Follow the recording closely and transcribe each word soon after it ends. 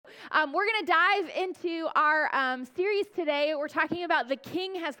We're going to dive into our series today. We're talking about The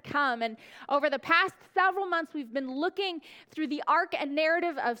King Has Come. And over the past several months, we've been looking through the arc and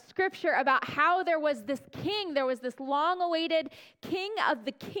narrative of Scripture about how there was this king, there was this long-awaited king of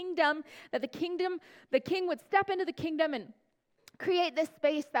the kingdom, that the king would step into the kingdom and create this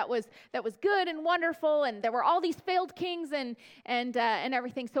space that was good and wonderful, and there were all these failed kings and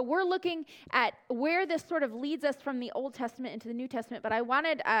everything. So we're looking at where this sort of leads us from the Old Testament into the New Testament. But I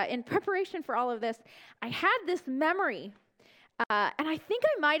wanted, in preparation for all of this, I had this memory, and I think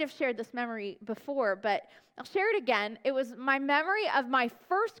I might have shared this memory before, but I'll share it again. It was my memory of my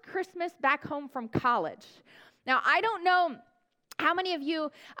first Christmas back home from college. Now, I don't know how many of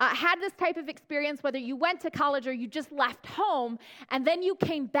you had this type of experience, whether you went to college or you just left home, and then you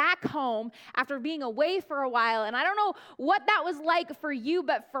came back home after being away for a while? And I don't know what that was like for you,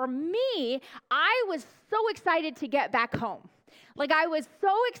 but for me, I was so excited to get back home. Like, I was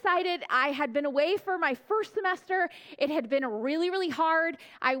so excited. I had been away for my first semester. It had been really, really hard.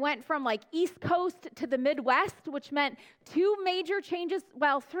 I went from East Coast to the Midwest, which meant three major changes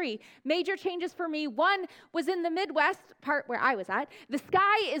for me. One was in the Midwest part where I was at. The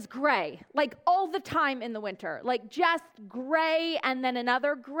sky is gray, all the time in the winter, just gray, and then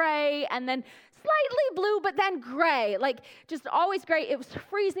another gray, and then slightly blue, but then gray, just always gray. It was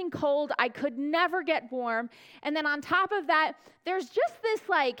freezing cold. I could never get warm. And then on top of that, there's just this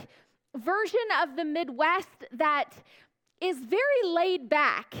version of the Midwest that is very laid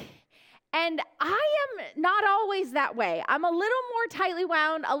back. And I am not always that way. I'm a little more tightly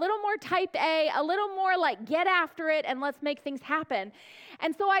wound, a little more type A, a little more get after it and let's make things happen.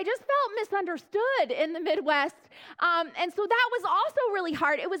 And so I just felt misunderstood in the Midwest. And so that was also really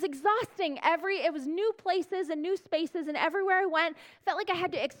hard. It was exhausting. It was new places and new spaces, and everywhere I went, felt like I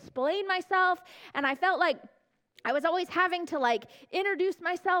had to explain myself, and I felt like I was always having to introduce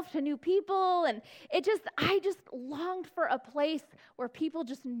myself to new people, and I just longed for a place where people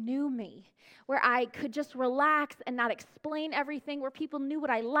just knew me, where I could just relax and not explain everything, where people knew what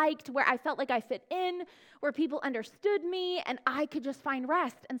I liked, where I felt like I fit in, where people understood me, and I could just find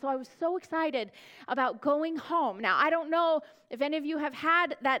rest. And so I was so excited about going home. Now, I don't know if any of you have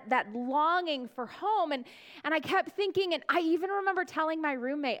had that longing for home, and I kept thinking, and I even remember telling my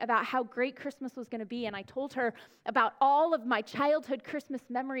roommate about how great Christmas was going to be, and I told her about all of my childhood Christmas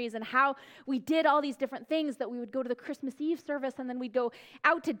memories and how we did all these different things, that we would go to the Christmas Eve service, and then we'd go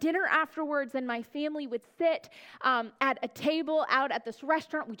out to dinner afterwards, and my family would sit at a table out at this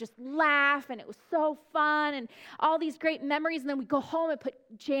restaurant. We just laugh, and it was so fun, and all these great memories. And then we'd go home and put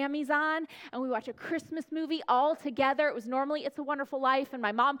jammies on, and we watch a Christmas movie all together. It was normally It's a Wonderful Life, and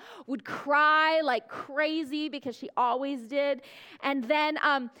my mom would cry like crazy because she always did. And then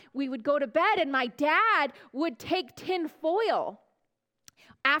we would go to bed, and my dad would take tin foil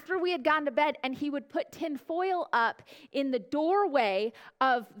after we had gone to bed, and he would put tin foil up in the doorway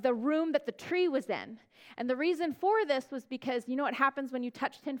of the room that the tree was in. And the reason for this was because you know what happens when you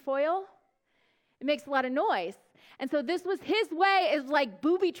touch tin foil? It makes a lot of noise. And so this was his way of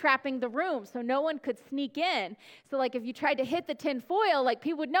booby trapping the room so no one could sneak in. So if you tried to hit the tin foil,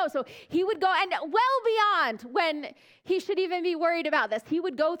 people would know. So he would go, and well beyond when he should even be worried about this. He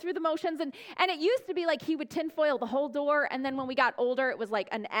would go through the motions, and it used to be he would tin foil the whole door, and then when we got older, it was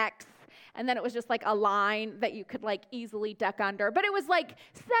an X, and then it was just a line that you could easily duck under. But it was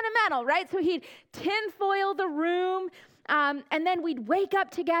sentimental, right? So he'd tin foil the room. And then we'd wake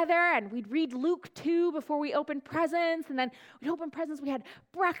up together and we'd read Luke 2 before we opened presents. And then we'd open presents. We had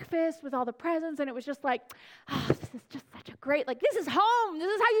breakfast with all the presents. And it was just this is just such a great, this is home. This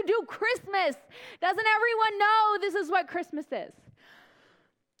is how you do Christmas. Doesn't everyone know this is what Christmas is?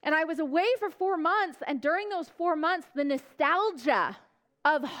 And I was away for 4 months. And during those 4 months, the nostalgia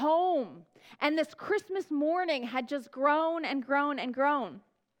of home and this Christmas morning had just grown and grown and grown.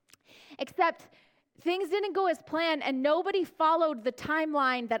 Except things didn't go as planned, and nobody followed the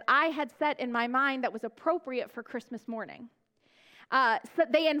timeline that I had set in my mind that was appropriate for Christmas morning. So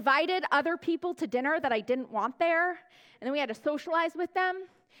they invited other people to dinner that I didn't want there, and then we had to socialize with them.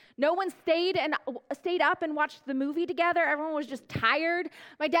 No one stayed up and watched the movie together. Everyone was just tired.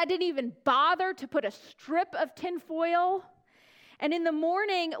 My dad didn't even bother to put a strip of tin foil. And in the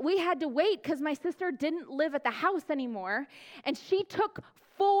morning, we had to wait because my sister didn't live at the house anymore, and she took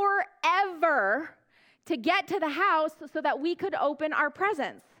forever to get to the house so that we could open our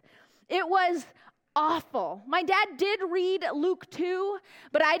presents. It was awful. My dad did read Luke 2,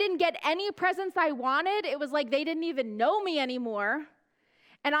 but I didn't get any presents I wanted. It was they didn't even know me anymore.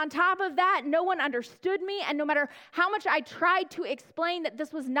 And on top of that, no one understood me. And no matter how much I tried to explain that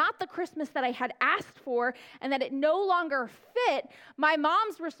this was not the Christmas that I had asked for and that it no longer fit, my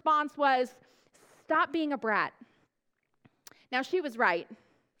mom's response was, stop being a brat. Now, she was right.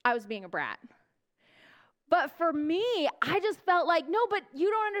 I was being a brat. But for me, I just felt like, no, but you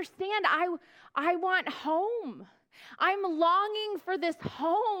don't understand. I want home. I'm longing for this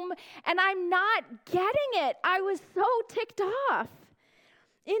home, and I'm not getting it. I was so ticked off.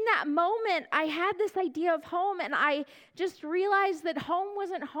 In that moment, I had this idea of home, and I just realized that home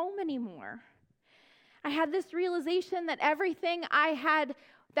wasn't home anymore. I had this realization that everything I had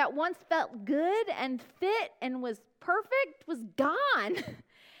that once felt good and fit and was perfect was gone.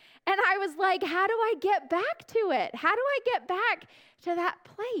 And I was like, how do I get back to it? How do I get back to that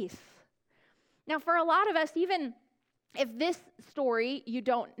place? Now, for a lot of us, even if this story you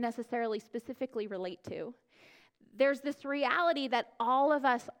don't necessarily specifically relate to, there's this reality that all of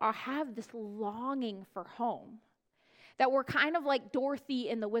us have this longing for home. That we're kind of like Dorothy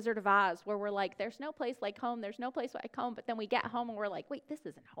in The Wizard of Oz, where we're like, there's no place like home, there's no place like home, but then we get home and we're like, wait, this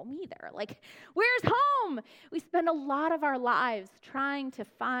isn't home either. Like, where's home? We spend a lot of our lives trying to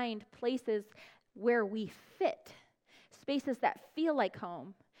find places where we fit, spaces that feel like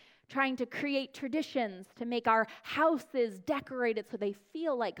home, trying to create traditions to make our houses decorated so they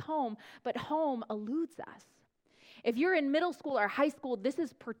feel like home, but home eludes us. If you're in middle school or high school, this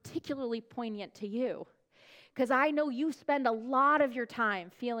is particularly poignant to you. Because I know you spend a lot of your time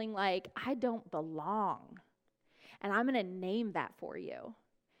feeling like, I don't belong. And I'm going to name that for you.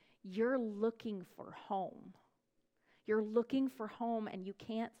 You're looking for home. You're looking for home, and you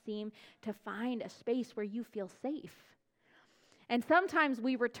can't seem to find a space where you feel safe. And sometimes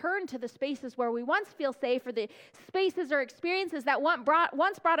we return to the spaces where we once feel safe, or the spaces or experiences that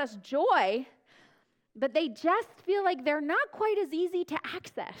once brought us joy, but they just feel like they're not quite as easy to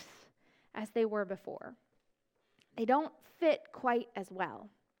access as they were before. They don't fit quite as well.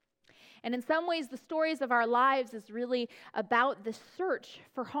 And in some ways, the stories of our lives is really about the search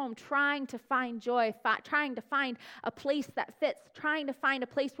for home, trying to find joy, trying to find a place that fits, trying to find a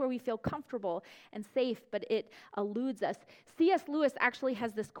place where we feel comfortable and safe, but it eludes us. C.S. Lewis actually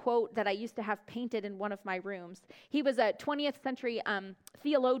has this quote that I used to have painted in one of my rooms. He was a 20th century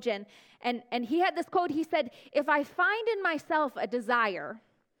theologian, and he had this quote. He said, "If I find in myself a desire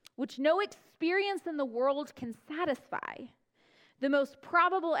which no experience in the world can satisfy, the most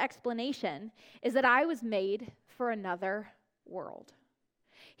probable explanation is that I was made for another world."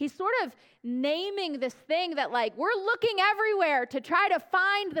 He's sort of naming this thing that, like, we're looking everywhere to try to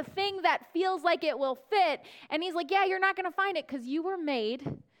find the thing that feels like it will fit. And he's like, yeah, you're not going to find it because you were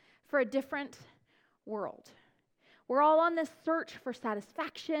made for a different world. We're all on this search for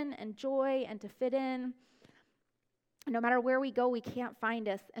satisfaction and joy and to fit in. No matter where we go, we can't find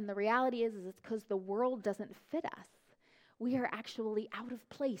us. And the reality is it's because the world doesn't fit us. We are actually out of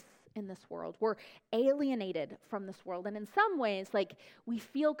place in this world. We're alienated from this world. And in some ways, like, we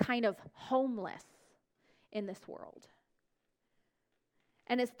feel kind of homeless in this world.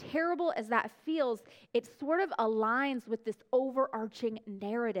 And as terrible as that feels, it sort of aligns with this overarching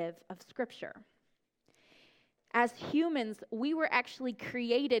narrative of Scripture. As humans, we were actually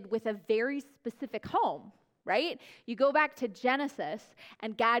created with a very specific home. Right? You go back to Genesis,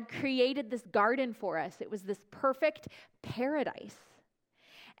 and God created this garden for us. It was this perfect paradise.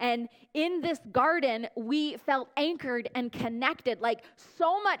 And in this garden, we felt anchored and connected, like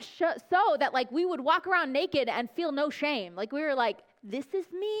so much so that, like, we would walk around naked and feel no shame. Like, we were like, this is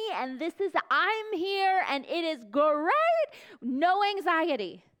me, and I'm here, and it is great. No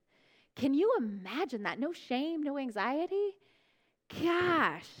anxiety. Can you imagine that? No shame, no anxiety?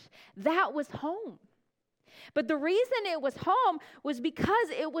 Gosh, that was home. But the reason it was home was because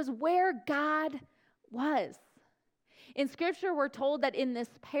it was where God was. In Scripture, we're told that in this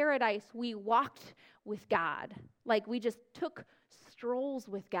paradise, we walked with God. Like, we just took strolls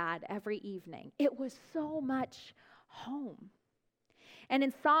with God every evening. It was so much home. And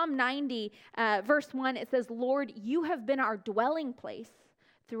in Psalm 90, verse 1, it says, "Lord, you have been our dwelling place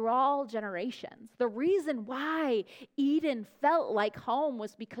through all generations." The reason why Eden felt like home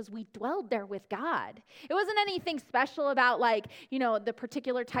was because we dwelled there with God. It wasn't anything special about, like, the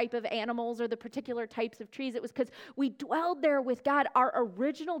particular type of animals or the particular types of trees. It was because we dwelled there with God. Our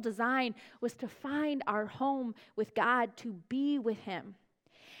original design was to find our home with God, to be with Him.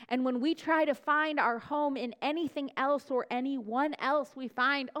 And when we try to find our home in anything else or anyone else, we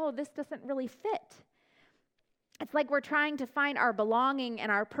find, oh, this doesn't really fit. It's like we're trying to find our belonging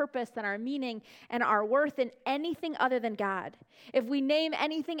and our purpose and our meaning and our worth in anything other than God. If we name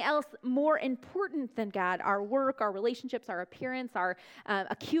anything else more important than God, our work, our relationships, our appearance, our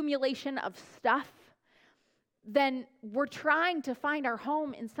accumulation of stuff, then we're trying to find our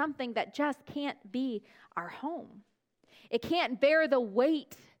home in something that just can't be our home. It can't bear the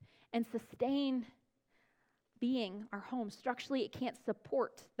weight and sustain being our home. Structurally, it can't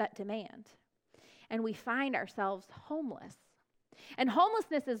support that demand. And we find ourselves homeless. And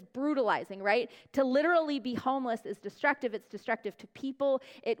homelessness is brutalizing, right? To literally be homeless is destructive. It's destructive to people.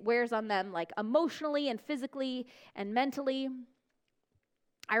 It wears on them like emotionally and physically and mentally.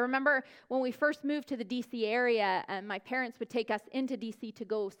 I remember when we first moved to the DC area, and my parents would take us into DC to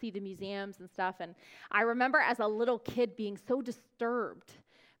go see the museums and stuff. And I remember as a little kid being so disturbed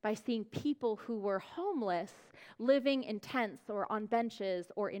by seeing people who were homeless living in tents or on benches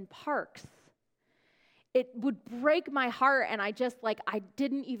or in parks. It would break my heart, and I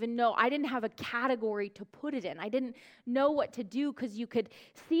didn't even know. I didn't have a category to put it in. I didn't know what to do because you could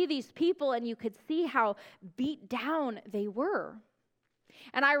see these people and you could see how beat down they were.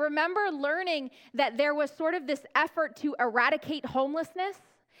 And I remember learning that there was sort of this effort to eradicate homelessness,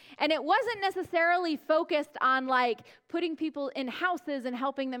 and it wasn't necessarily focused on like putting people in houses and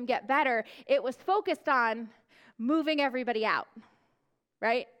helping them get better. It was focused on moving everybody out.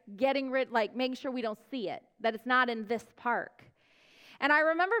 Right? Making sure we don't see it, that it's not in this park. And I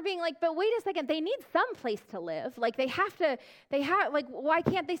remember being like, but wait a second, they need some place to live. Like why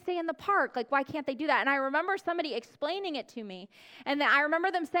can't they stay in the park? Like, why can't they do that? And I remember somebody explaining it to me. And then I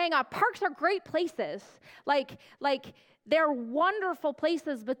remember them saying, parks are great places. Like they're wonderful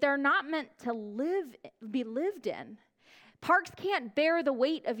places, but they're not meant to be lived in. Parks can't bear the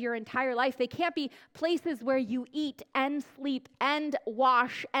weight of your entire life. They can't be places where you eat and sleep and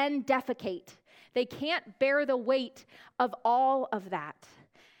wash and defecate. They can't bear the weight of all of that.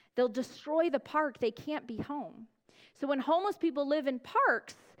 They'll destroy the park. They can't be home. So when homeless people live in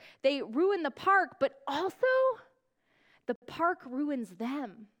parks, they ruin the park, but also the park ruins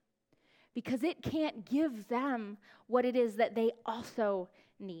them because it can't give them what it is that they also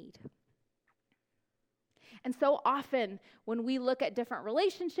need. And so often when we look at different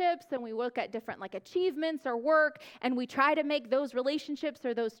relationships and we look at different achievements or work, and we try to make those relationships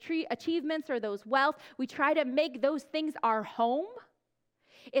or those achievements or those wealth, we try to make those things our home.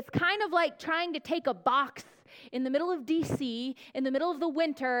 It's kind of like trying to take a box in the middle of DC, in the middle of the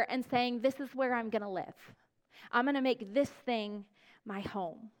winter, and saying, this is where I'm going to live. I'm going to make this thing my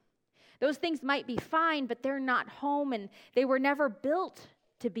home. Those things might be fine, but they're not home, and they were never built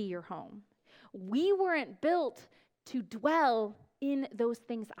to be your home. We weren't built to dwell in those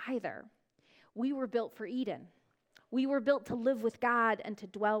things either. We were built for Eden. We were built to live with God and to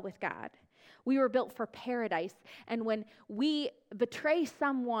dwell with God. We were built for paradise. And when we betray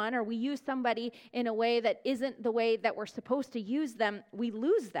someone or we use somebody in a way that isn't the way that we're supposed to use them, we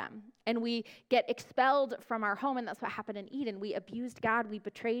lose them and we get expelled from our home. And that's what happened in Eden. We abused God, we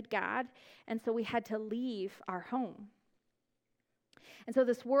betrayed God, and so we had to leave our home. And so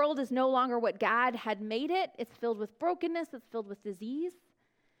this world is no longer what God had made it. It's filled with brokenness. It's filled with disease.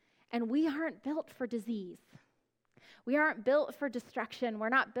 And we aren't built for disease. We aren't built for destruction. We're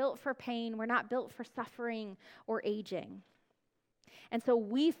not built for pain. We're not built for suffering or aging. And so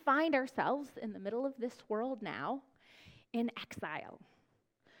we find ourselves in the middle of this world now in exile,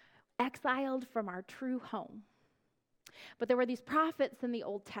 exiled from our true home. But there were these prophets in the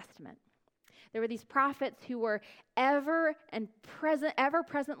Old Testament. There were these prophets who were ever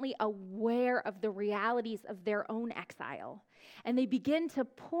presently aware of the realities of their own exile. And they begin to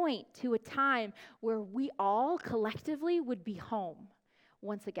point to a time where we all collectively would be home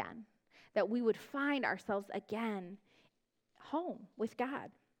once again, that we would find ourselves again home with God.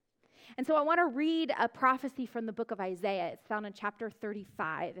 And so I want to read a prophecy from the book of Isaiah. It's found in chapter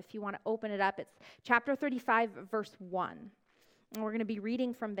 35. If you want to open it up, it's chapter 35, verse 1. And we're going to be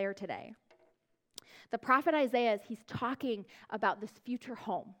reading from there today. The prophet Isaiah, he's talking about this future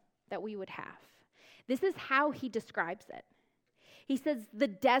home that we would have. This is how he describes it. He says, the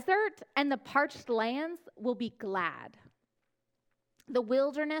desert and the parched lands will be glad. The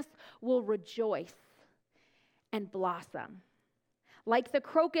wilderness will rejoice and blossom. Like the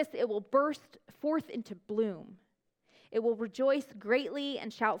crocus, it will burst forth into bloom. It will rejoice greatly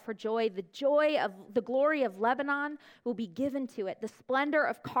and shout for joy. The glory of Lebanon will be given to it, the splendor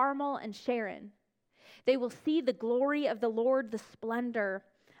of Carmel and Sharon. They will see the glory of the Lord, the splendor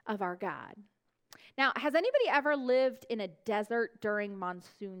of our God. Now, has anybody ever lived in a desert during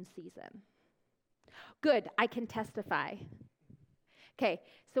monsoon season? Good, I can testify. Okay,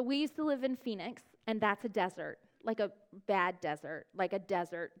 so we used to live in Phoenix, and that's a desert. like a bad desert, like a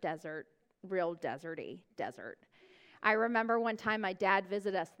desert, real deserty desert. I remember one time my dad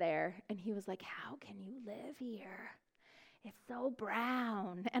visited us there, and he was like, how can you live here? It's so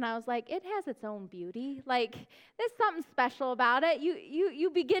brown. And I was like, it has its own beauty. Like, there's something special about it.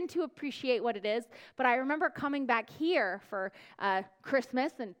 You begin to appreciate what it is. But I remember coming back here for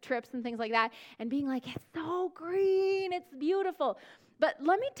Christmas and trips and things like that, and being like, it's so green, it's beautiful. But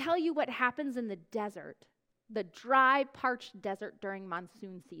let me tell you what happens in the desert, the dry, parched desert during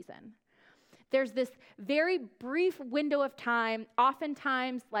monsoon season. There's this very brief window of time,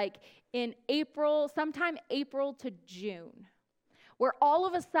 oftentimes like in April, sometime April to June, where all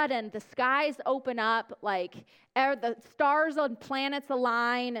of a sudden the skies open up, like the stars and planets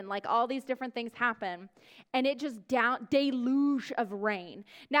align, and like all these different things happen, and it just deluge of rain.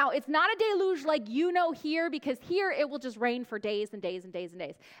 Now, it's not a deluge like here, because here it will just rain for days and days and days and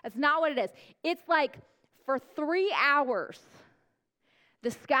days. That's not what it is. It's like for 3 hours, the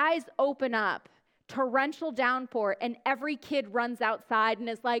skies open up, torrential downpour, and every kid runs outside and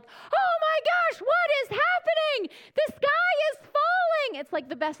is like, oh my gosh, what is happening? The sky is falling. It's like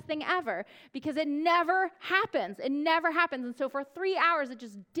the best thing ever, because it never happens. It never happens. And so for 3 hours, it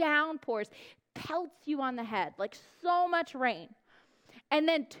just downpours, pelts you on the head, like so much rain. And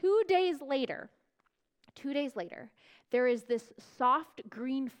then 2 days later, there is this soft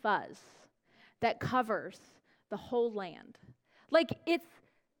green fuzz that covers the whole land. Like, it's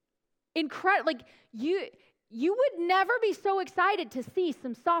incredible. Like, you would never be so excited to see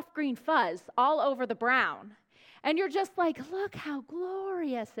some soft green fuzz all over the brown. And you're just like, look how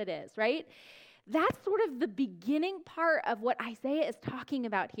glorious it is, right? That's sort of the beginning part of what Isaiah is talking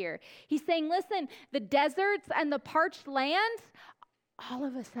about here. He's saying, listen, the deserts and the parched lands, all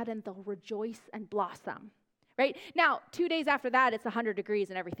of a sudden they'll rejoice and blossom, right? Now, 2 days after that, it's 100 degrees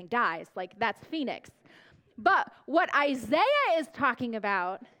and everything dies. Like, that's Phoenix. But what Isaiah is talking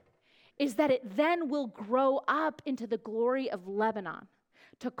about is that it then will grow up into the glory of Lebanon,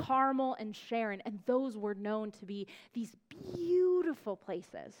 to Carmel and Sharon, and those were known to be these beautiful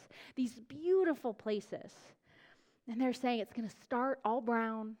places, And they're saying it's going to start all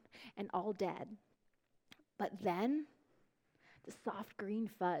brown and all dead, but then the soft green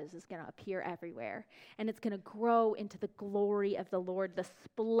fuzz is going to appear everywhere, and it's going to grow into the glory of the Lord. The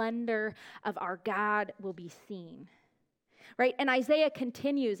splendor of our God will be seen. Right? And Isaiah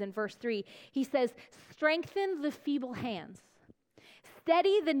continues in verse 3. He says, strengthen the feeble hands.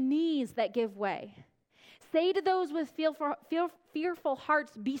 Steady the knees that give way. Say to those with fearful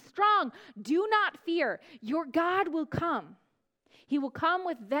hearts, be strong. Do not fear. Your God will come. He will come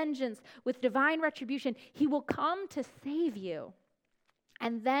with vengeance, with divine retribution. He will come to save you.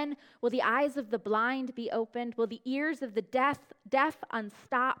 And then will the eyes of the blind be opened? Will the ears of the deaf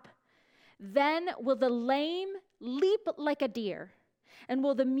unstop? Then will the lame leap like a deer, and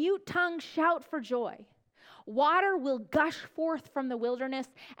will the mute tongue shout for joy. Water will gush forth from the wilderness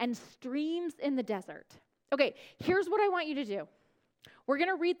and streams in the desert. Okay, here's what I want you to do. We're going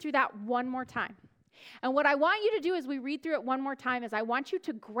to read through that one more time. And what I want you to do as we read through it one more time is I want you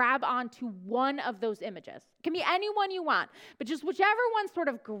to grab onto one of those images. It can be any one you want, but just whichever one sort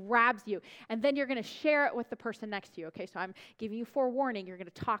of grabs you. And then you're going to share it with the person next to you. Okay, so I'm giving you forewarning. You're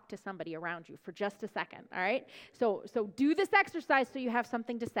going to talk to somebody around you for just a second, all right? So do this exercise so you have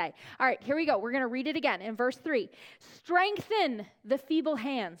something to say. All right, here we go. We're going to read it again in verse 3. Strengthen the feeble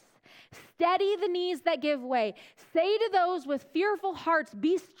hands. Steady the knees that give way. Say to those with fearful hearts,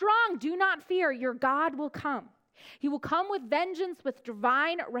 be strong, do not fear, your God will come. He will come with vengeance, with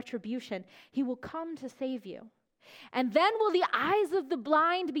divine retribution. He will come to save you. And then will the eyes of the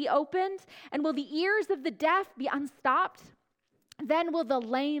blind be opened, and will the ears of the deaf be unstopped? Then will the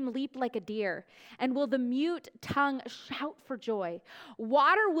lame leap like a deer, and will the mute tongue shout for joy.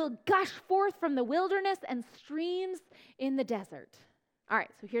 Water will gush forth from the wilderness and streams in the desert. All right,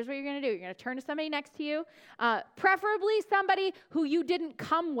 so here's what you're going to do. You're going to turn to somebody next to you, preferably somebody who you didn't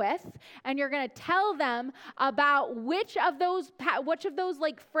come with, and you're going to tell them about which of those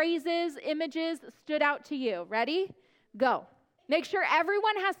like phrases, images stood out to you. Ready? Go. Make sure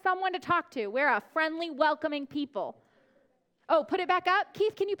everyone has someone to talk to. We're a friendly, welcoming people. Oh, put it back up.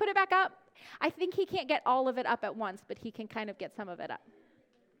 Keith, can you put it back up? I think he can't get all of it up at once, but he can kind of get some of it up.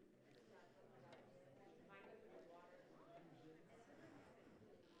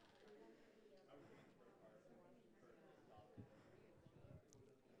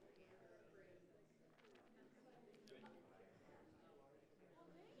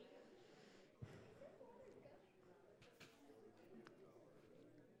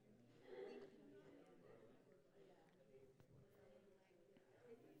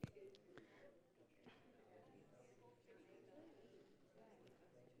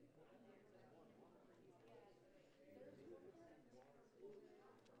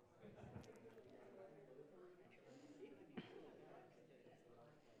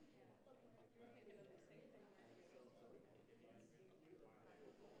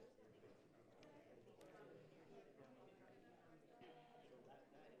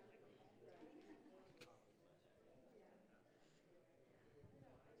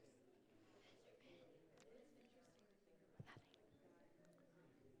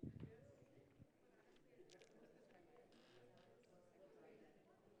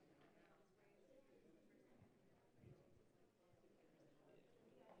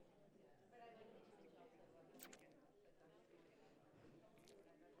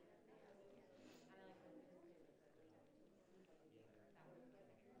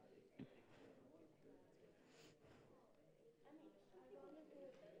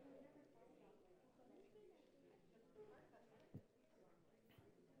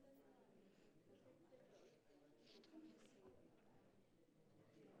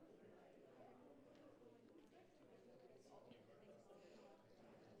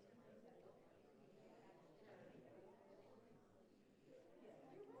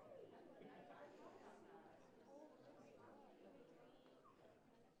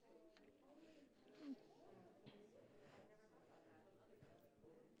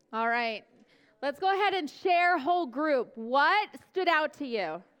 All right. Let's go ahead and share whole group. What stood out to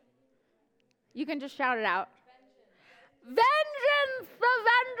you? You can just shout it out. Vengeance! The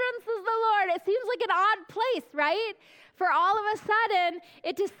vengeance is the Lord. It seems like an odd place, right? For all of a sudden,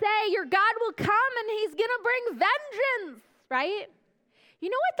 it to say your God will come and he's going to bring vengeance, right? You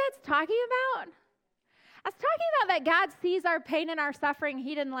know what that's talking about? That's talking about that God sees our pain and our suffering.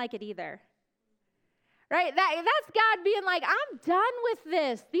 He didn't like it either. Right? That's God being like, I'm done with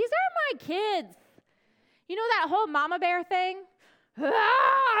this. These are my kids. You know that whole mama bear thing?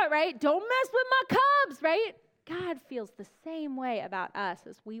 Right? Don't mess with my cubs, right? God feels the same way about us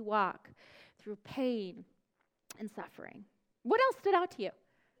as we walk through pain and suffering. What else stood out to you?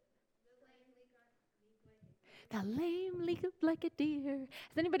 The lame leap like a deer.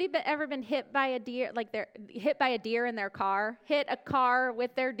 Has anybody ever been hit by a deer, like they're hit by a deer in their car? Hit a car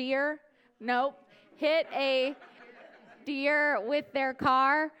with their deer? Nope. Hit a deer with their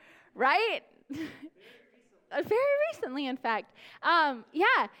car, right? Very recently, in fact.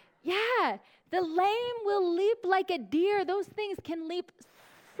 Yeah. The lame will leap like a deer. Those things can leap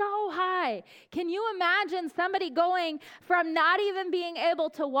so high. Can you imagine somebody going from not even being able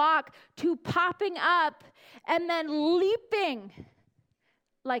to walk to popping up and then leaping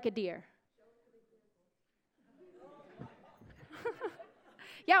like a deer?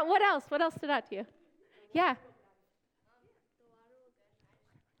 Yeah, what else? What else stood out to you? Yeah.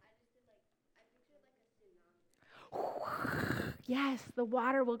 Yes, the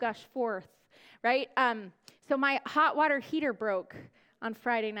water will gush forth, right? So my hot water heater broke on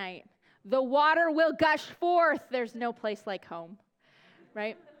Friday night. The water will gush forth. There's no place like home,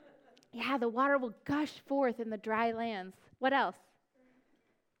 right? Yeah, the water will gush forth in the dry lands. What else?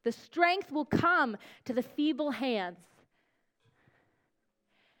 The strength will come to the feeble hands.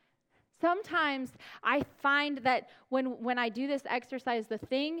 Sometimes I find that when I do this exercise, the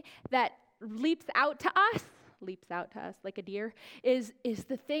thing that leaps out to us like a deer, is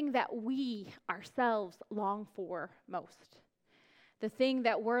the thing that we ourselves long for most. The thing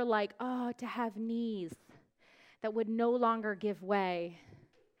that we're like, oh, to have knees that would no longer give way,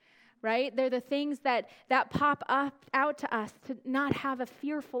 right? They're the things that pop up out to us, to not have a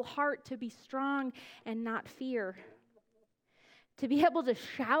fearful heart, to be strong and not fear. To be able to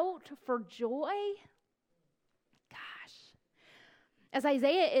shout for joy. Gosh. As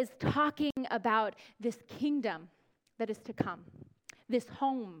Isaiah is talking about this kingdom that is to come, this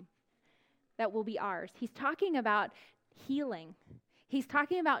home that will be ours, he's talking about healing. He's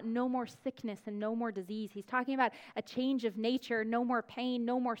talking about no more sickness and no more disease. He's talking about a change of nature, no more pain,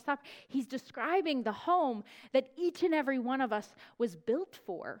 no more suffering. He's describing the home that each and every one of us was built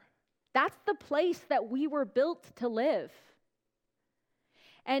for. That's the place that we were built to live.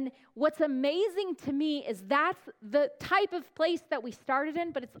 And what's amazing to me is that's the type of place that we started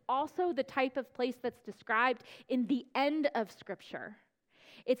in, but it's also the type of place that's described in the end of Scripture.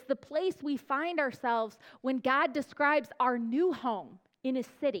 It's the place we find ourselves when God describes our new home in a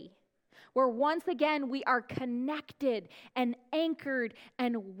city, where once again we are connected and anchored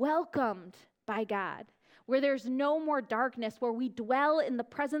and welcomed by God, where there's no more darkness, where we dwell in the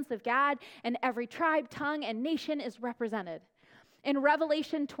presence of God and every tribe, tongue, and nation is represented. In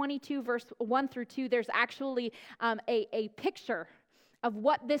Revelation 22, verse 1 through 2, there's actually a picture of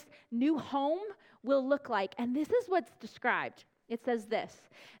what this new home will look like. And this is what's described. It says this: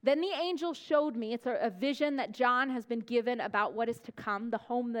 Then the angel showed me, it's a vision that John has been given about what is to come, the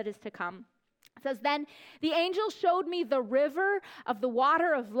home that is to come. It says, then the angel showed me the river of the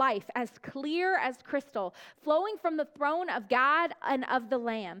water of life, as clear as crystal, flowing from the throne of God and of the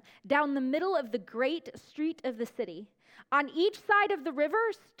Lamb, down the middle of the great street of the city. On each side of the river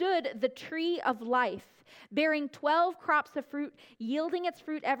stood the tree of life, bearing 12 crops of fruit, yielding its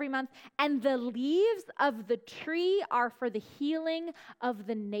fruit every month, and the leaves of the tree are for the healing of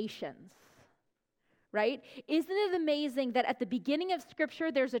the nations. Right? Isn't it amazing that at the beginning of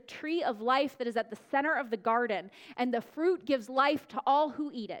Scripture, there's a tree of life that is at the center of the garden, and the fruit gives life to all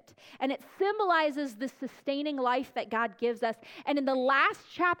who eat it. And it symbolizes the sustaining life that God gives us. And in the last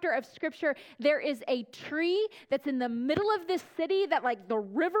chapter of Scripture, there is a tree that's in the middle of this city that like the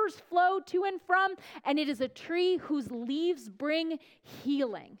rivers flow to and from, and it is a tree whose leaves bring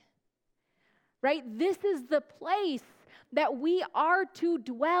healing. Right? This is the place that we are to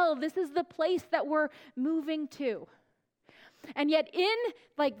dwell. This is the place that we're moving to. And yet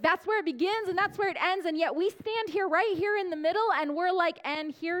that's where it begins and that's where it ends, and yet we stand here, right here in the middle, and we're like,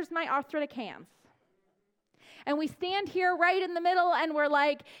 and here's my arthritic hands. And we stand here right in the middle, and we're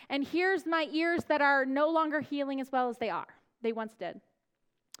like, and here's my ears that are no longer healing as well as they once did.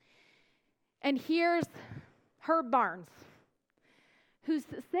 And here's Herb Barnes, who's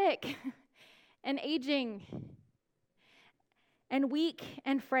sick and aging and weak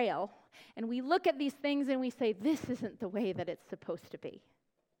and frail. And we look at these things and we say, this isn't the way that it's supposed to be.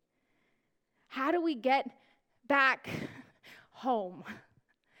 How do we get back home?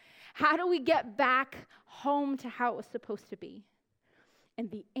 How do we get back home to how it was supposed to be? And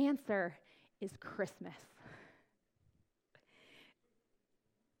the answer is Christmas.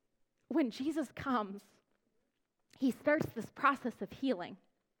 When Jesus comes, he starts this process of healing.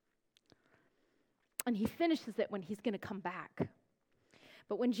 And he finishes it when he's going to come back.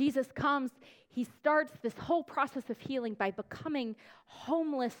 But when Jesus comes, he starts this whole process of healing by becoming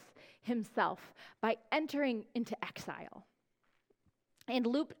homeless himself, by entering into exile. In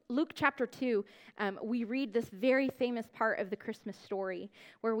Luke chapter 2, we read this very famous part of the Christmas story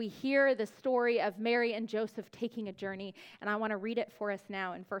where we hear the story of Mary and Joseph taking a journey. And I want to read it for us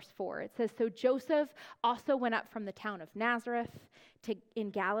now in verse 4. It says, "So Joseph also went up from the town of Nazareth in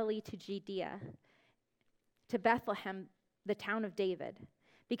Galilee to Judea, to Bethlehem, the town of David,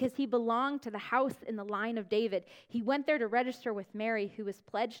 because he belonged to the house in the line of David. He went there to register with Mary, who was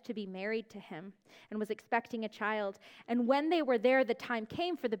pledged to be married to him and was expecting a child. And when they were there, the time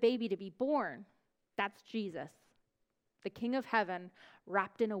came for the baby to be born." That's Jesus, the King of heaven,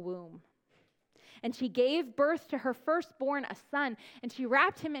 wrapped in a womb. "And she gave birth to her firstborn, a son, and she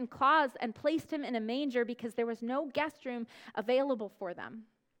wrapped him in cloths and placed him in a manger because there was no guest room available for them."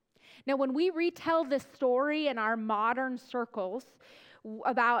 Now, when we retell this story in our modern circles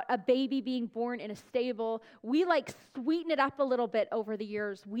about a baby being born in a stable, we sweeten it up a little bit over the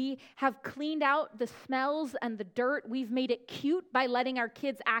years. We have cleaned out the smells and the dirt. We've made it cute by letting our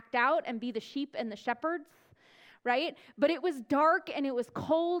kids act out and be the sheep and the shepherds, right? But it was dark and it was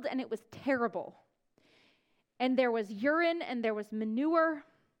cold and it was terrible. And there was urine and there was manure.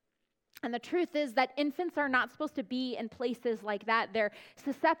 And the truth is that infants are not supposed to be in places like that. They're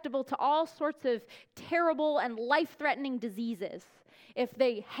susceptible to all sorts of terrible and life-threatening diseases if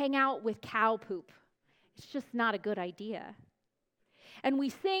they hang out with cow poop. It's just not a good idea. And we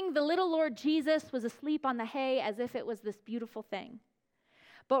sing, "The little Lord Jesus was asleep on the hay," as if it was this beautiful thing.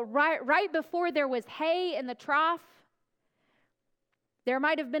 But right before there was hay in the trough, there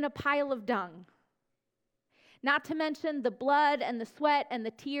might have been a pile of dung. Not to mention the blood and the sweat and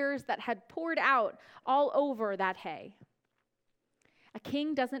the tears that had poured out all over that hay. A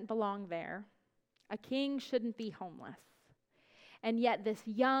king doesn't belong there. A king shouldn't be homeless. And yet this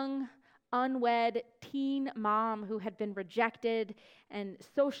young, unwed teen mom who had been rejected and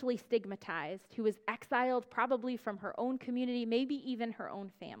socially stigmatized, who was exiled probably from her own community, maybe even her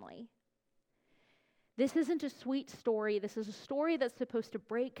own family. This isn't a sweet story. This is a story that's supposed to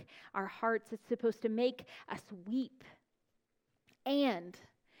break our hearts. It's supposed to make us weep. And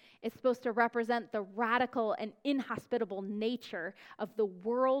it's supposed to represent the radical and inhospitable nature of the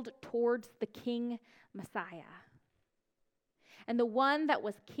world towards the King Messiah. And the one that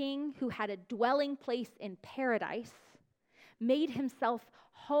was king, who had a dwelling place in paradise, made himself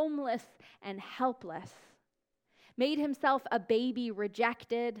homeless and helpless, made himself a baby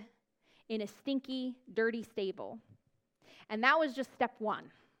rejected in a stinky, dirty stable. And that was just step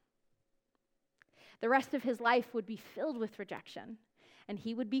one. The rest of his life would be filled with rejection, and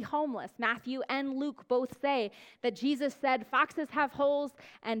he would be homeless. Matthew and Luke both say that Jesus said, "Foxes have holes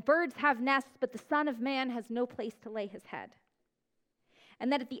and birds have nests, but the Son of Man has no place to lay his head."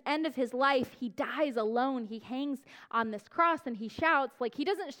 And that at the end of his life, he dies alone. He hangs on this cross and he shouts, he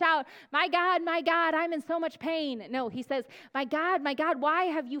doesn't shout, my God, I'm in so much pain." No, he says, my God, why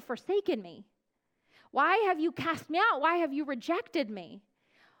have you forsaken me? Why have you cast me out? Why have you rejected me?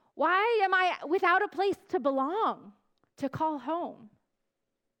 Why am I without a place to belong, to call home?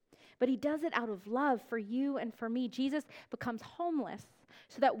 But he does it out of love for you and for me. Jesus becomes homeless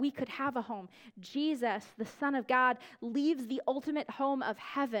so that we could have a home. Jesus, the Son of God, leaves the ultimate home of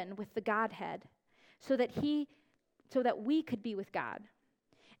heaven with the Godhead so that we could be with God.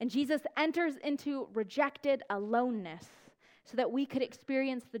 And Jesus enters into rejected aloneness so that we could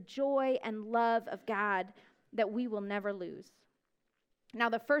experience the joy and love of God that we will never lose. Now,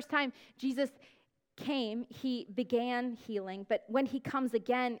 the first time Jesus came, he began healing, but when he comes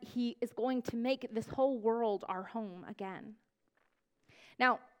again, he is going to make this whole world our home again.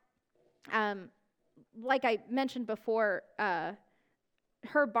 Now, like I mentioned before,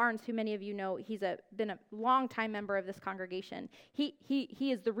 Herb Barnes, who many of you know, he's been a long-time member of this congregation. He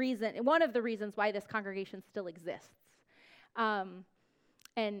is one of the reasons why this congregation still exists. And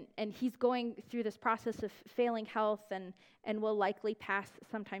he's going through this process of failing health and will likely pass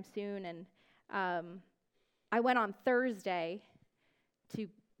sometime soon. And I went on Thursday to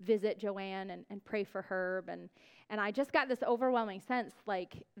visit Joanne and pray for Herb. And I just got this overwhelming sense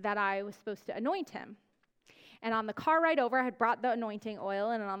like that I was supposed to anoint him. And on the car ride over, I had brought the anointing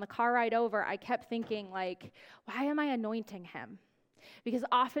oil, and on the car ride over, I kept thinking, like, why am I anointing him? Because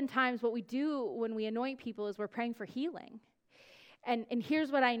oftentimes what we do when we anoint people is we're praying for healing. And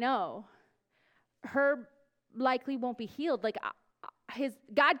here's what I know. Herb likely won't be healed. Like,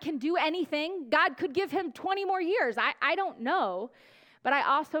 God can do anything. God could give him 20 more years. I don't know. But I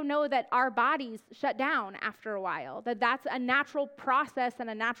also know that our bodies shut down after a while, that's a natural process and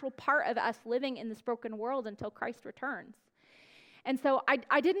a natural part of us living in this broken world until Christ returns. And so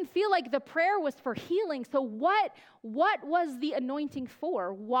I didn't feel like the prayer was for healing. So what was the anointing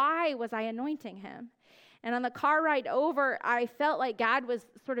for? Why was I anointing him? And on the car ride over, I felt like God was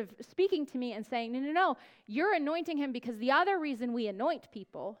sort of speaking to me and saying, no, you're anointing him because the other reason we anoint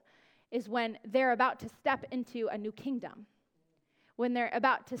people is when they're about to step into a new kingdom. When they're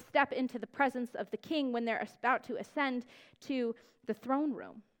about to step into the presence of the king, when they're about to ascend to the throne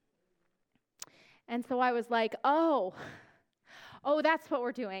room. And so I was like, oh, that's what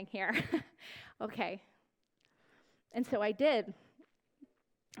we're doing here. Okay. And so I did.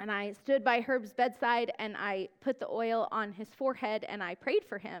 And I stood by Herb's bedside, and I put the oil on his forehead, and I prayed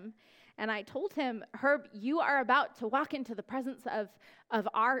for him. And I told him, Herb, you are about to walk into the presence of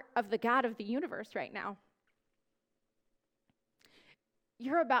the God of the universe right now.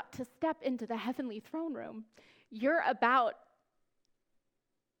 You're about to step into the heavenly throne room. You're about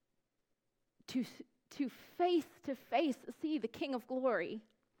to face see the King of Glory,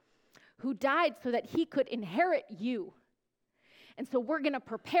 who died so that he could inherit you. And so we're going to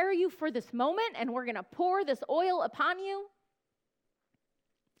prepare you for this moment, and we're going to pour this oil upon you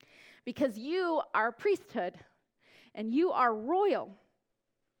because you are priesthood and you are royal.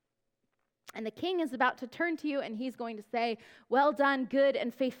 And the king is about to turn to you, and he's going to say, well done, good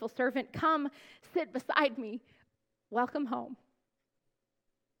and faithful servant. Come, sit beside me. Welcome home.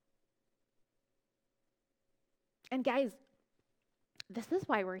 And guys, this is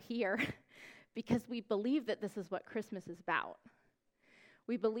why we're here, because we believe that this is what Christmas is about.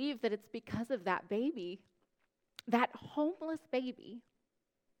 We believe that it's because of that baby, that homeless baby,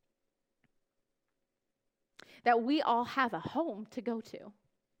 that we all have a home to go to.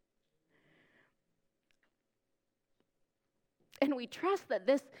 And we trust that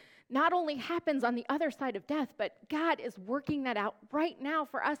this not only happens on the other side of death, but God is working that out right now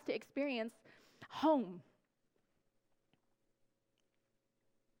for us to experience home.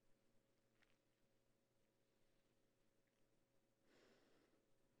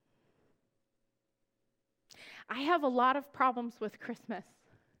 I have a lot of problems with Christmas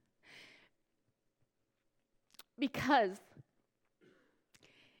because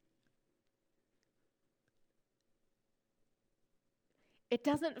it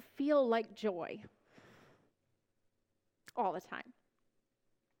doesn't feel like joy all the time.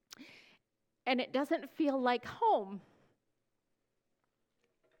 And it doesn't feel like home.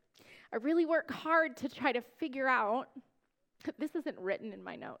 I really work hard to try to figure out, this isn't written in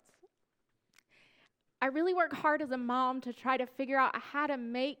my notes. I really work hard as a mom to try to figure out how to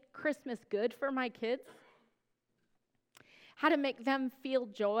make Christmas good for my kids, how to make them feel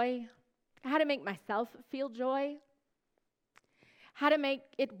joy, how to make myself feel joy, how to make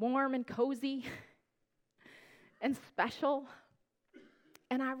it warm and cozy and special.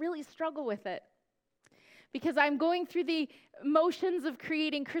 And I really struggle with it because I'm going through the motions of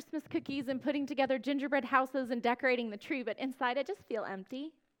creating Christmas cookies and putting together gingerbread houses and decorating the tree, but inside I just feel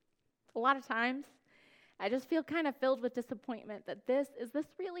empty. A lot of times, I just feel kind of filled with disappointment that is this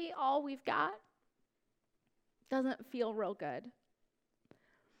really all we've got? Doesn't feel real good.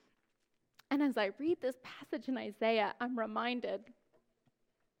 And as I read this passage in Isaiah, I'm reminded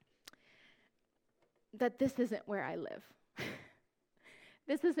that this isn't where I live.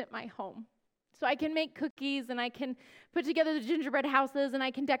 This isn't my home. So I can make cookies and I can put together the gingerbread houses and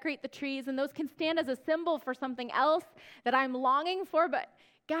I can decorate the trees, and those can stand as a symbol for something else that I'm longing for. But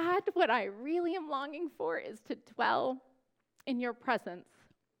God, what I really am longing for is to dwell in your presence,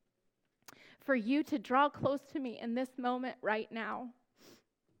 for you to draw close to me in this moment right now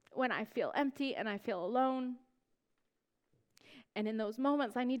when I feel empty and I feel alone. And in those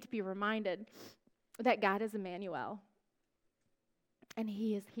moments, I need to be reminded that God is Emmanuel, and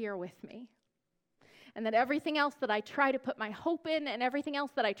he is here with me. And that everything else that I try to put my hope in and everything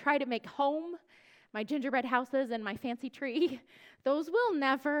else that I try to make home, my gingerbread houses and my fancy tree, those will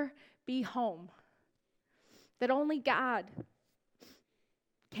never be home. That only God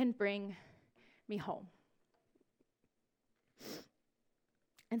can bring me home.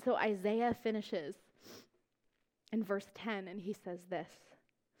 And so Isaiah finishes in verse 10, and he says this: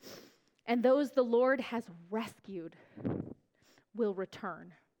 And those the Lord has rescued will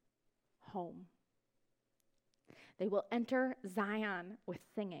return home. They will enter Zion with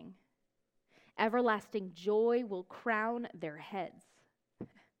singing. Everlasting joy will crown their heads.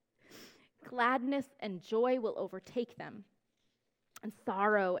 Gladness and joy will overtake them, and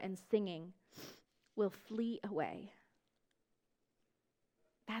sorrow and singing will flee away.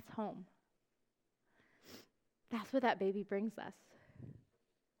 That's home. That's what that baby brings us.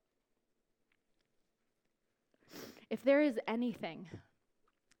 If there is anything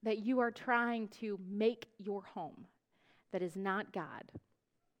that you are trying to make your home that is not God,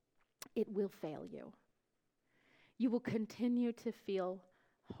 it will fail you. You will continue to feel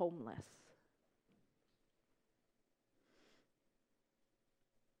homeless.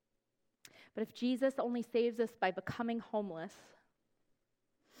 But if Jesus only saves us by becoming homeless,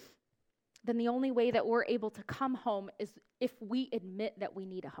 then the only way that we're able to come home is if we admit that we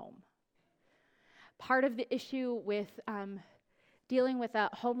need a home. Part of the issue with dealing with a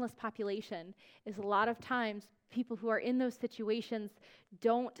homeless population is a lot of times people who are in those situations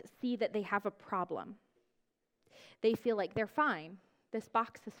don't see that they have a problem. They feel like they're fine. This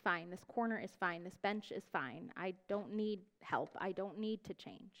box is fine. This corner is fine. This bench is fine. I don't need help. I don't need to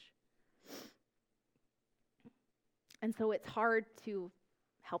change. And so it's hard to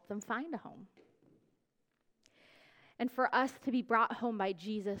help them find a home. And for us to be brought home by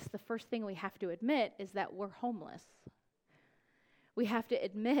Jesus, the first thing we have to admit is that we're homeless. We have to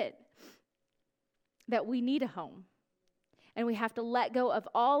admit that we need a home. And we have to let go of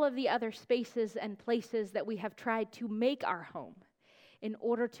all of the other spaces and places that we have tried to make our home in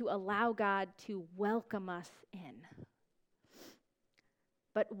order to allow God to welcome us in.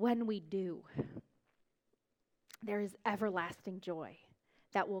 But when we do, there is everlasting joy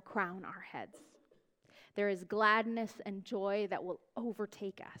that will crown our heads. There is gladness and joy that will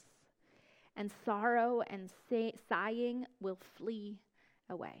overtake us. And sorrow and sighing will flee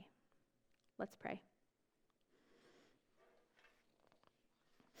away. Let's pray.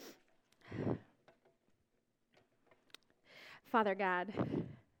 Father God,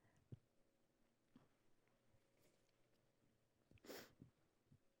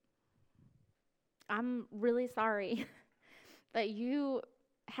 I'm really sorry that you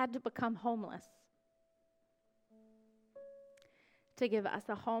had to become homeless to give us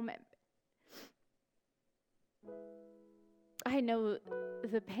a home. I know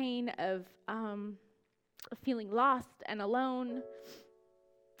the pain of feeling lost and alone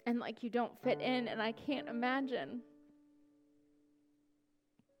and like you don't fit in, and I can't imagine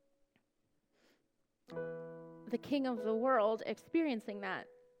the King of the world experiencing that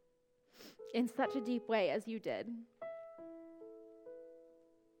in such a deep way as you did.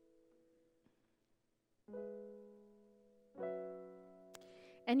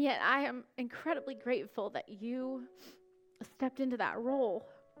 And yet I am incredibly grateful that you stepped into that role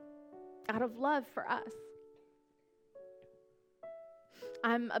out of love for us.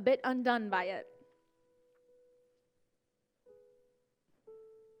 I'm a bit undone by it.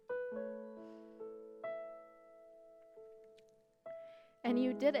 And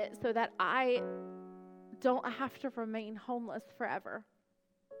you did it so that I don't have to remain homeless forever.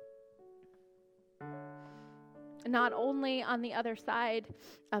 Not only on the other side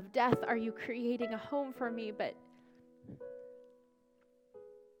of death are you creating a home for me, but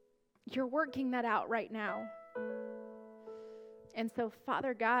you're working that out right now. And so,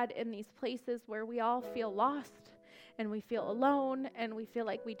 Father God, in these places where we all feel lost and we feel alone and we feel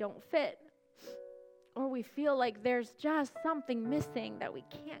like we don't fit, or we feel like there's just something missing that we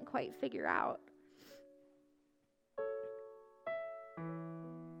can't quite figure out,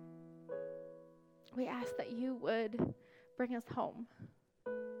 we ask that you would bring us home,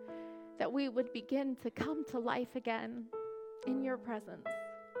 that we would begin to come to life again in your presence,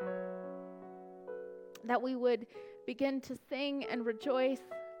 that we would begin to sing and rejoice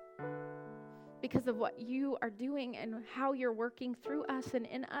because of what you are doing and how you're working through us and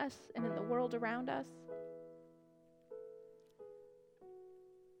in the world around us.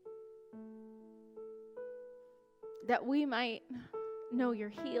 That we might know your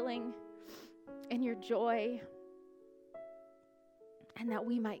healing and your joy, and that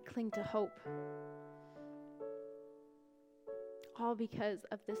we might cling to hope. All because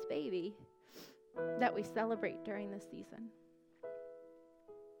of this baby that we celebrate during this season.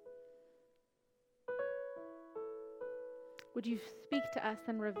 Would you speak to us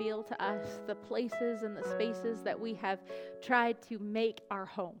and reveal to us the places and the spaces that we have tried to make our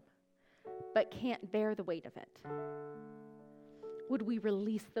home, but can't bear the weight of it? Would we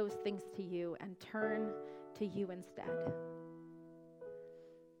release those things to you and turn to you instead?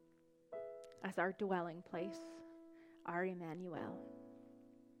 as our dwelling place, our Emmanuel.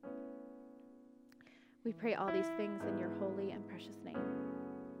 We pray all these things in your holy and precious name.